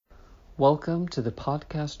Welcome to the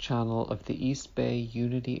podcast channel of the East Bay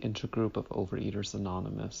Unity Intergroup of Overeaters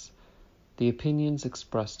Anonymous. The opinions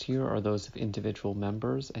expressed here are those of individual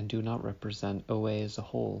members and do not represent OA as a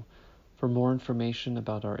whole. For more information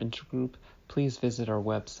about our intergroup, please visit our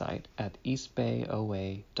website at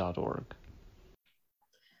eastbayoa.org.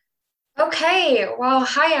 Okay, well,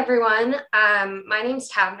 hi everyone. My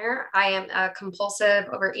name's Tavner. I am a compulsive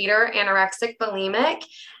overeater, anorexic, bulimic.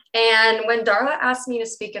 And when Darla asked me to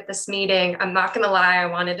speak at this meeting, I'm not going to lie, I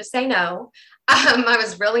wanted to say no. I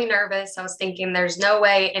was really nervous. I was thinking there's no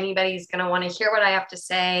way anybody's going to want to hear what I have to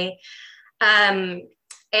say. And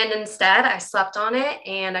instead, I slept on it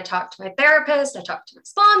and I talked to my therapist, I talked to my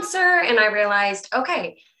sponsor, and I realized,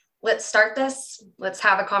 okay, let's start this. Let's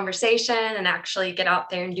have a conversation and actually get out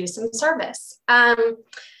there and do some service.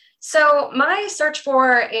 So my search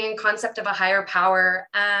for and concept of a higher power,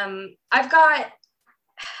 I've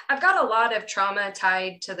got a lot of trauma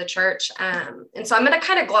tied to the church. And so I'm going to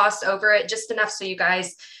kind of gloss over it just enough so you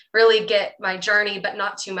guys really get my journey, but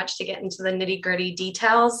not too much to get into the nitty gritty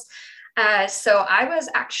details. So I was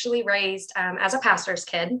actually raised as a pastor's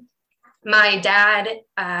kid. My dad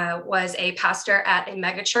was a pastor at a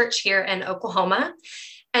megachurch here in Oklahoma.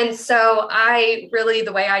 And so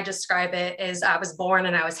the way I describe it is I was born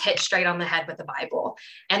and I was hit straight on the head with the Bible.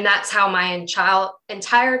 And that's how my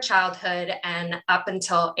entire childhood and up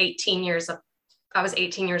until I was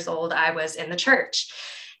 18 years old, I was in the church.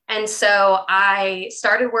 And so I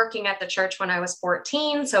started working at the church when I was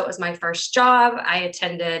 14. So it was my first job. I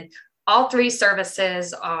attended all three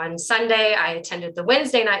services on Sunday. I attended the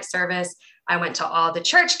Wednesday night service. I went to all the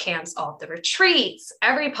church camps, all the retreats,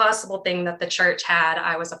 every possible thing that the church had,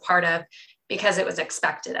 I was a part of because it was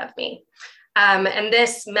expected of me. And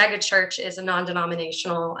this mega church is a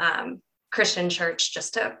non-denominational Christian church,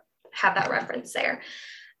 just to have that reference there.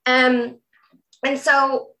 And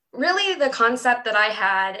so really the concept that I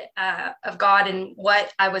had of God and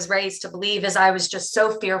what I was raised to believe is I was just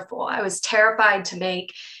so fearful. I was terrified to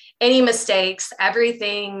make any mistakes.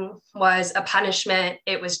 Everything was a punishment.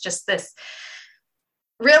 It was just this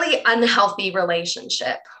really unhealthy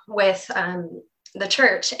relationship with the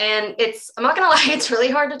church. And I'm not going to lie, it's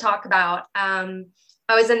really hard to talk about. I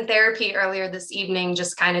was in therapy earlier this evening,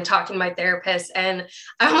 just kind of talking to my therapist, and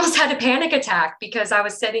I almost had a panic attack because I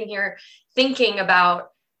was sitting here thinking about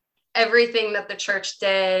everything that the church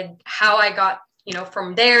did, how I got,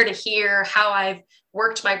 from there to here, how I've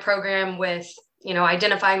worked my program with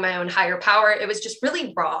identifying my own higher power. It was just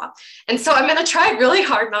really raw. And so I'm going to try really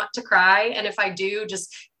hard not to cry. And if I do,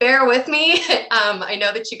 just bear with me. I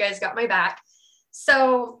know that you guys got my back.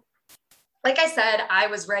 So like I said, I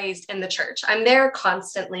was raised in the church. I'm there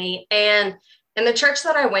constantly. And in the church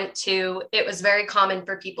that I went to, it was very common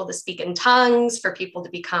for people to speak in tongues, for people to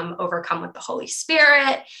become overcome with the Holy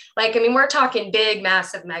Spirit. We're talking big,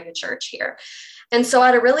 massive mega church here. And so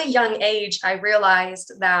at a really young age, I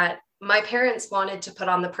realized that my parents wanted to put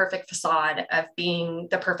on the perfect facade of being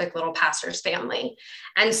the perfect little pastor's family.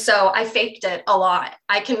 And so I faked it a lot.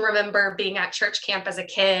 I can remember being at church camp as a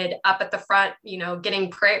kid up at the front, getting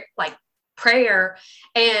prayer,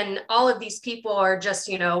 and all of these people are just,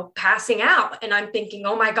 passing out. And I'm thinking,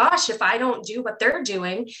 oh my gosh, if I don't do what they're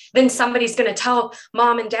doing, then somebody's going to tell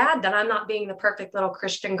mom and dad that I'm not being the perfect little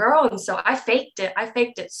Christian girl. And so I faked it. I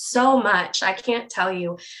faked it so much. I can't tell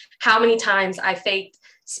you how many times I faked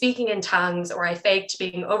speaking in tongues, or I faked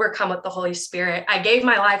being overcome with the Holy Spirit. I gave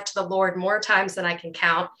my life to the Lord more times than I can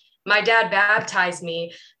count. My dad baptized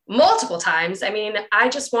me multiple times. I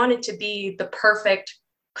just wanted to be the perfect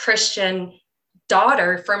Christian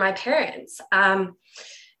daughter for my parents. And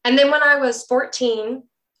then when I was 14,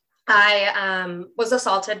 I was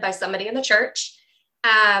assaulted by somebody in the church.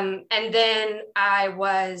 And then I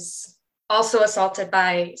was also assaulted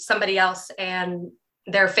by somebody else and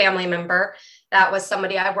their family member. That was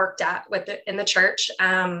somebody I worked in the church.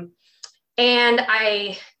 And when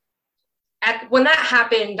that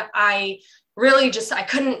happened, I really I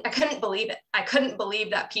couldn't believe it. I couldn't believe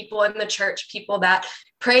that people in the church, people that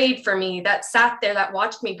prayed for me, that sat there, that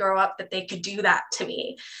watched me grow up, that they could do that to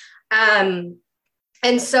me. And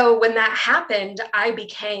so when that happened, I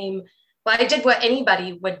did what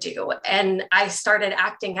anybody would do. And I started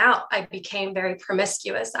acting out. I became very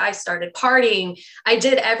promiscuous. I started partying. I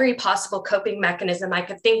did every possible coping mechanism I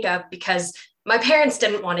could think of because my parents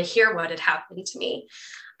didn't want to hear what had happened to me.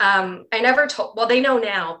 They know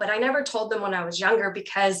now, but I never told them when I was younger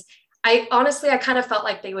because I kind of felt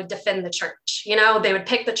like they would defend the church. They would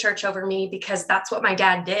pick the church over me because that's what my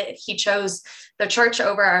dad did. He chose the church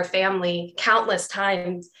over our family countless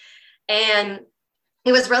times. And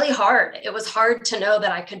it was really hard. It was hard to know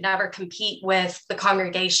that I could never compete with the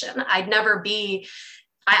congregation. I'd never be,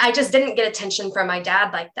 I just didn't get attention from my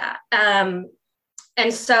dad like that.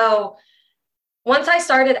 And so once I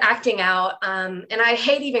started acting out, and I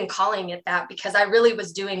hate even calling it that because I really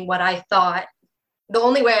was doing what I thought the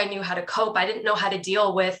only way I knew how to cope. I didn't know how to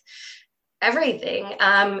deal with everything.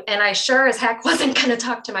 And I sure as heck wasn't going to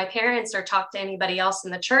talk to my parents or talk to anybody else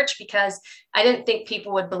in the church because I didn't think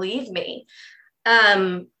people would believe me.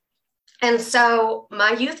 And so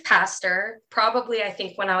my youth pastor, probably I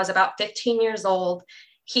think when I was about 15 years old,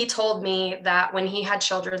 he told me that when he had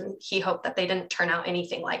children, he hoped that they didn't turn out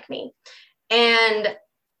anything like me. And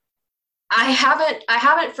I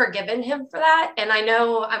haven't forgiven him for that. And I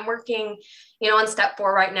know I'm working, on step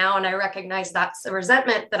 4 right now. And I recognize that's a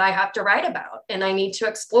resentment that I have to write about and I need to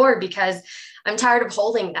explore because I'm tired of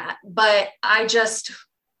holding that. But I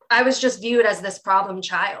was just viewed as this problem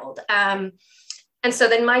child. And so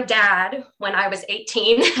then my dad, when I was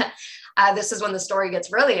 18, this is when the story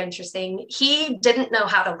gets really interesting. He didn't know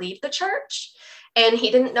how to leave the church. And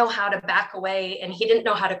he didn't know how to back away and he didn't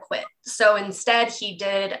know how to quit. So instead, he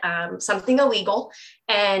did something illegal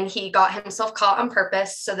and he got himself caught on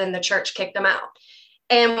purpose. So then the church kicked him out.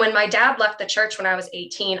 And when my dad left the church when I was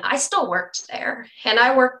 18, I still worked there. And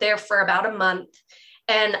I worked there for about a month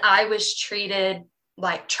and I was treated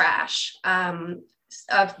like trash.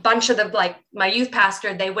 A bunch of my youth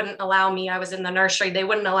pastor, they wouldn't allow me. I was in the nursery. They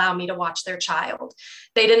wouldn't allow me to watch their child.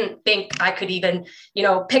 They didn't think I could even,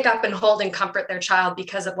 pick up and hold and comfort their child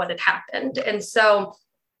because of what had happened. And so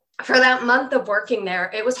for that month of working there,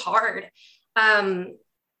 it was hard.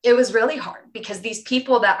 It was really hard because these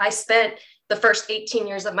people that I spent the first 18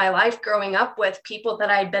 years of my life growing up with, people that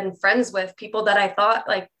I'd been friends with, people that I thought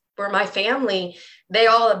were my family, they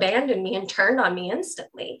all abandoned me and turned on me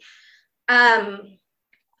instantly.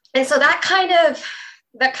 And so that kind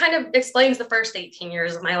of explains the first 18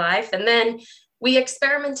 years of my life. And then we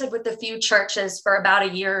experimented with a few churches for about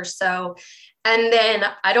a year or so. And then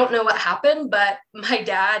I don't know what happened, but my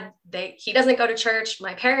dad, he doesn't go to church.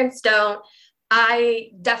 My parents don't. I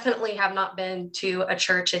definitely have not been to a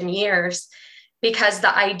church in years because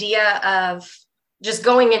the idea of just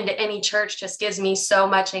going into any church just gives me so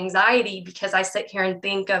much anxiety because I sit here and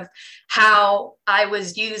think of how I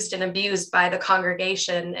was used and abused by the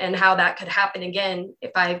congregation and how that could happen again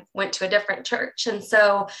if I went to a different church. And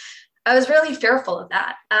so I was really fearful of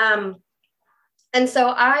that. And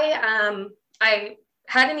so I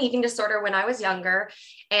had an eating disorder when I was younger,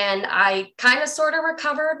 and I kind of sort of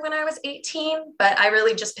recovered when I was 18, but I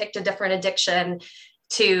really just picked a different addiction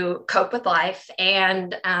to cope with life.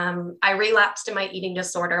 And I relapsed in my eating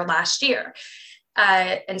disorder last year.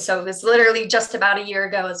 And so it was literally just about a year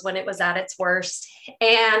ago is when it was at its worst.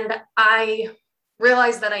 And I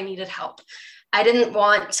realized that I needed help. I didn't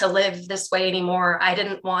want to live this way anymore. I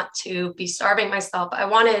didn't want to be starving myself.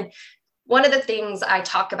 One of the things I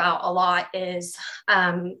talk about a lot is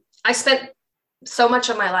I spent so much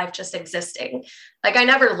of my life just existing. I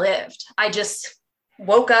never lived. I just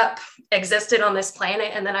woke up, existed on this planet,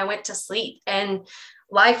 and then I went to sleep. And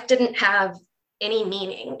life didn't have any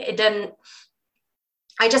meaning.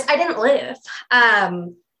 I didn't live.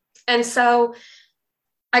 And so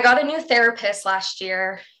I got a new therapist last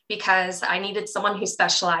year because I needed someone who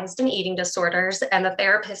specialized in eating disorders. And the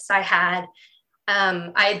therapist I had,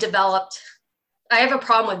 I have a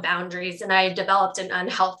problem with boundaries, and I developed an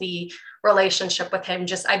unhealthy relationship with him.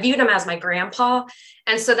 I viewed him as my grandpa.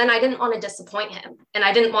 And so then I didn't want to disappoint him. And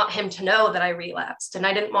I didn't want him to know that I relapsed. And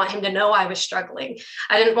I didn't want him to know I was struggling.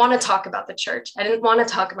 I didn't want to talk about the church. I didn't want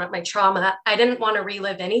to talk about my trauma. I didn't want to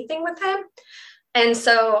relive anything with him. And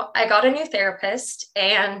so I got a new therapist,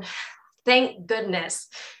 and thank goodness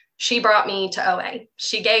she brought me to OA.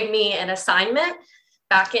 She gave me an assignment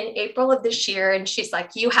back in April of this year. And she's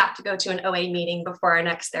like, you have to go to an OA meeting before our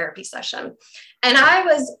next therapy session. And I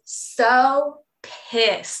was so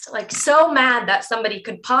pissed, so mad that somebody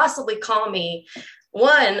could possibly call me,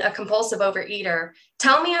 one, a compulsive overeater,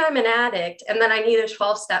 tell me I'm an addict, and then I need a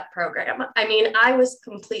 12-step program. I mean, I was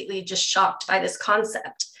completely just shocked by this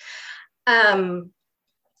concept. And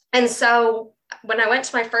so when I went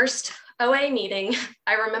to my first OA meeting,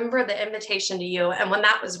 I remember the invitation to you. And when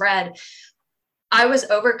that was read, I was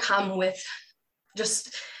overcome with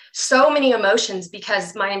just so many emotions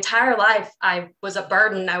because my entire life I was a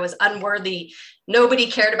burden. I was unworthy.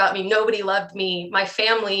 Nobody cared about me. Nobody loved me. My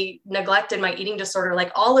family neglected my eating disorder,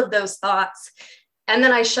 all of those thoughts. And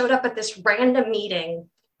then I showed up at this random meeting,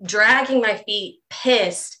 dragging my feet,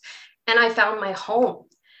 pissed, and I found my home.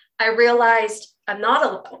 I realized I'm not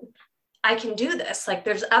alone. I can do this. Like,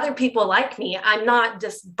 there's other people like me. I'm not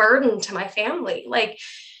this burden to my family. Like,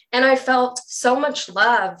 and I felt so much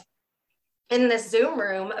love in this Zoom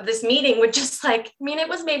room of this meeting with just like, I mean, it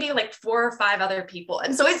was maybe like 4 or 5 other people.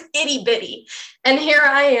 And so it's itty bitty. And here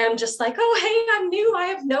I am just like, oh, hey, I'm new. I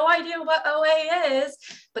have no idea what OA is,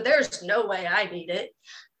 but there's no way I need it.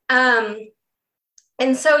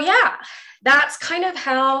 And so, yeah, that's kind of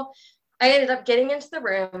how I ended up getting into the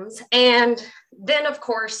rooms. And then, of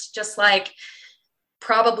course, just like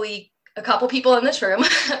probably a couple people in this room,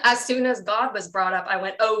 as soon as God was brought up, I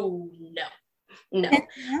went, oh, no.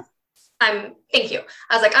 Thank you.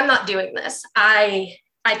 I was like, I'm not doing this. I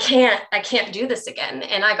can't do this again.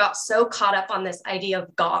 And I got so caught up on this idea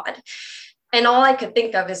of God. And all I could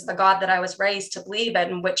think of is the God that I was raised to believe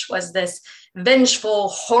in, which was this vengeful,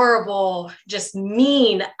 horrible, just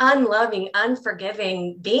mean, unloving,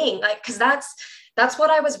 unforgiving being. Like, because that's what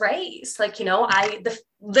I was raised. Like, the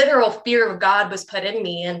literal fear of God was put in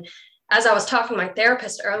me. And as I was talking to my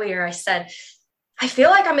therapist earlier, I said, I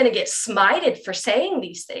feel like I'm going to get smited for saying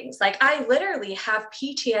these things. Like, I literally have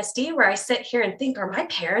PTSD where I sit here and think, are my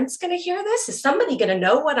parents going to hear this? Is somebody going to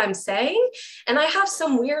know what I'm saying? And I have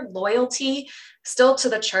some weird loyalty still to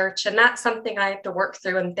the church. And that's something I have to work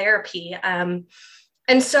through in therapy. And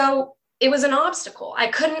so it was an obstacle. I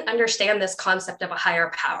couldn't understand this concept of a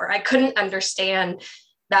higher power. I couldn't understand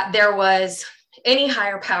that there was any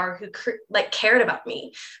higher power who cared about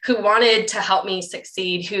me, who wanted to help me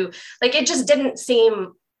succeed, who it just didn't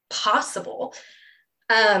seem possible.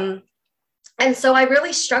 And so I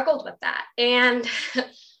really struggled with that. And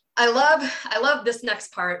I love this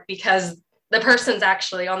next part because the person's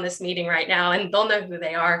actually on this meeting right now and they'll know who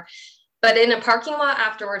they are. But in a parking lot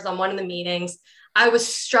afterwards on one of the meetings, I was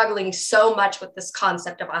struggling so much with this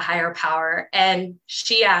concept of a higher power. And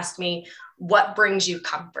she asked me, what brings you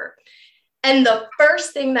comfort? And the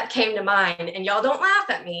first thing that came to mind, and y'all don't laugh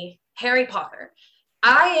at me, Harry Potter.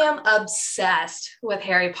 I am obsessed with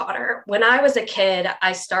Harry Potter. When I was a kid,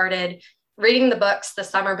 I started reading the books the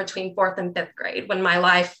summer between 4th and 5th grade when my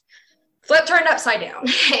life turned upside down.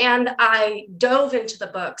 And I dove into the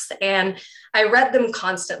books and I read them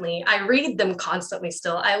constantly. I read them constantly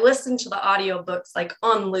still. I listen to the audiobooks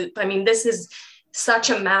on loop. I mean, this is such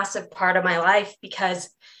a massive part of my life because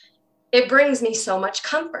it brings me so much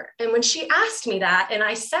comfort. And when she asked me that, and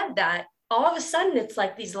I said that, all of a sudden, it's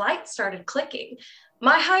like these lights started clicking.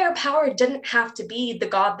 My higher power didn't have to be the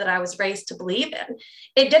God that I was raised to believe in.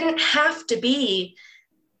 It didn't have to be,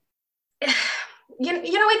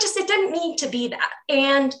 it didn't need to be that.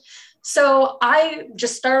 And so I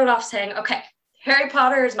just started off saying, okay, Harry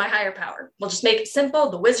Potter is my higher power. We'll just make it simple.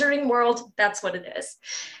 The wizarding world, that's what it is.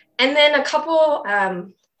 And then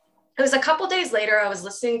it was a couple days later, I was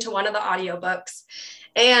listening to one of the audiobooks,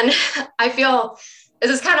 and I feel this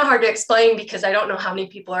is kind of hard to explain because I don't know how many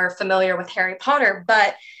people are familiar with Harry Potter,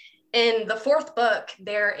 but in the 4th book,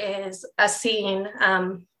 there is a scene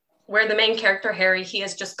where the main character, Harry, he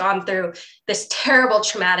has just gone through this terrible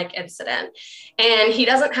traumatic incident, and he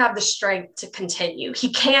doesn't have the strength to continue.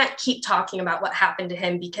 He can't keep talking about what happened to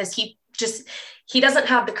him because he doesn't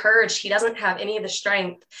have the courage. He doesn't have any of the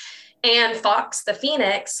strength. And Fawkes the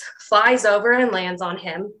Phoenix flies over and lands on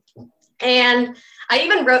him. And I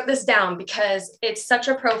even wrote this down because it's such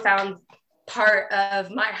a profound part of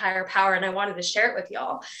my higher power, and I wanted to share it with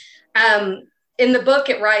y'all. In the book,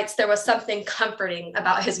 it writes, there was something comforting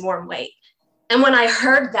about his warm weight. And when I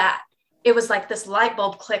heard that, it was like this light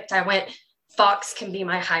bulb clicked. I went, Fawkes can be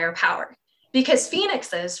my higher power. Because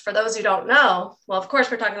phoenixes, for those who don't know, well, of course,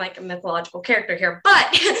 we're talking like a mythological character here,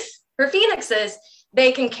 but for phoenixes,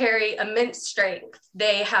 they can carry immense strength.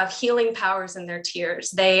 They have healing powers in their tears.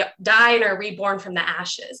 They die and are reborn from the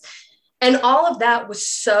ashes. And all of that was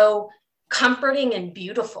so comforting and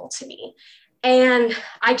beautiful to me. And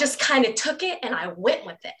I just kind of took it and I went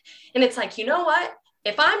with it. And it's like, you know what?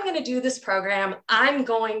 If I'm going to do this program, I'm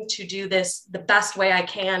going to do this the best way I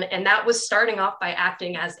can. And that was starting off by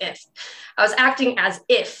acting as if. I was acting as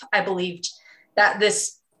if I believed that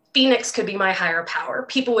this Phoenix could be my higher power.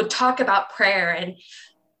 People would talk about prayer, and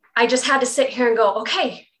I just had to sit here and go,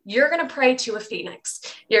 okay, you're going to pray to a Phoenix.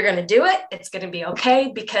 You're going to do it. It's going to be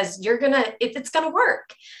okay because it's going to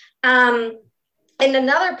work. And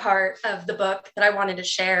another part of the book that I wanted to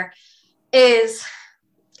share is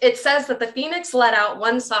it says that the Phoenix let out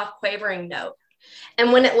one soft quavering note.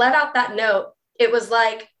 And when it let out that note, it was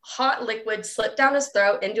like hot liquid slipped down his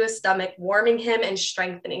throat into his stomach, warming him and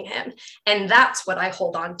strengthening him. And that's what I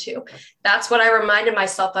hold on to. That's what I reminded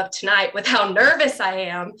myself of tonight with how nervous I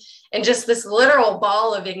am and just this literal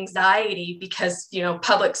ball of anxiety because,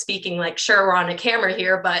 public speaking, sure, we're on a camera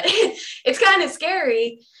here, but it's kind of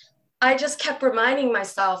scary. I just kept reminding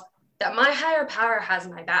myself that my higher power has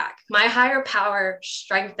my back. My higher power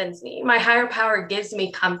strengthens me. My higher power gives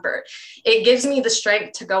me comfort. It gives me the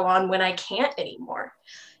strength to go on when I can't anymore.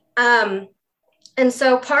 And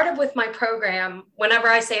so part of with my program, whenever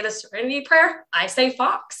I say the Serenity Prayer, I say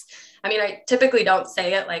Fox. I mean, I typically don't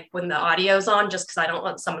say it like when the audio's on, just because I don't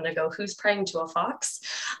want someone to go, who's praying to a fox?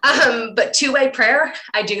 But two-way prayer,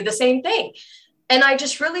 I do the same thing. And I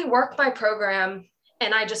just really work my program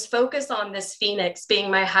and I just focus on this phoenix being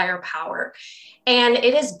my higher power. And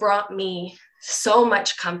it has brought me so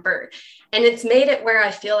much comfort. And it's made it where I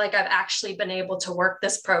feel like I've actually been able to work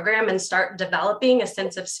this program and start developing a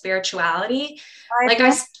sense of spirituality.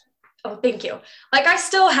 Oh, thank you. Like I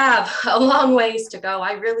still have a long ways to go.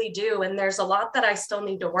 I really do. And there's a lot that I still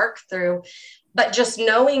need to work through. But just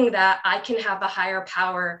knowing that I can have a higher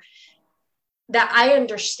power that I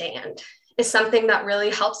understand is something that really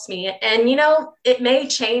helps me. And, you know, it may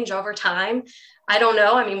change over time. I don't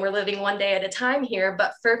know. I mean, we're living one day at a time here.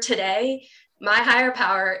 But for today, my higher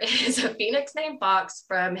power is a phoenix named Fox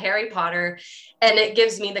from Harry Potter. And it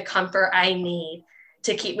gives me the comfort I need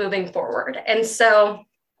to keep moving forward. And so,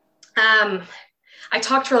 I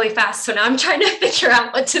talked really fast, so now I'm trying to figure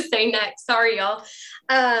out what to say next. Sorry, y'all.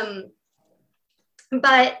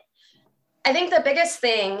 But I think the biggest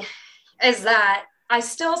thing is that I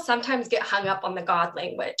still sometimes get hung up on the God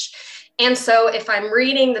language. And so if I'm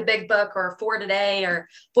reading the big book or For Today or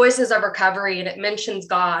Voices of Recovery and it mentions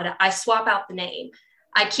God, I swap out the name.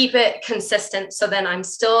 I keep it consistent. So then I'm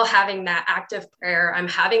still having that active prayer. I'm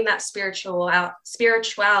having that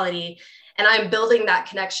spirituality, and I'm building that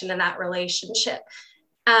connection and that relationship.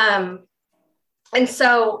 And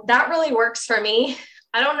so that really works for me.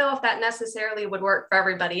 I don't know if that necessarily would work for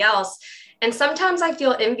everybody else. And sometimes I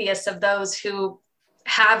feel envious of those who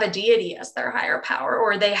have a deity as their higher power,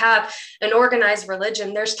 or they have an organized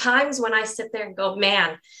religion. There's times when I sit there and go,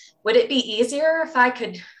 man, would it be easier if I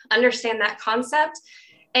could understand that concept?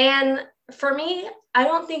 And for me, I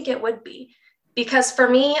don't think it would be, because for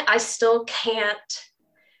me, I still can't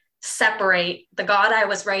separate the God I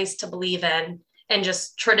was raised to believe in and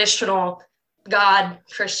just traditional God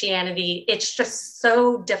Christianity. It's just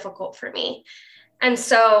so difficult for me. And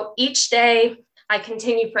so each day I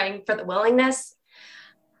continue praying for the willingness.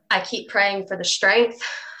 I keep praying for the strength.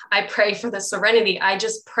 I pray for the serenity. I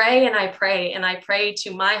just pray and I pray and I pray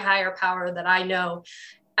to my higher power that I know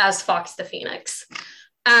as Fox the Phoenix.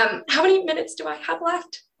 How many minutes do I have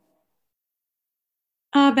left?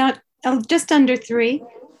 About just under 3.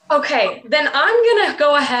 Okay, then I'm going to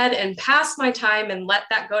go ahead and pass my time and let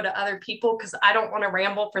that go to other people, because I don't want to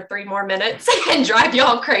ramble for 3 more minutes and drive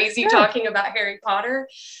y'all crazy talking about Harry Potter.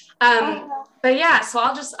 But yeah, so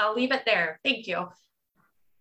I'll leave it there. Thank you.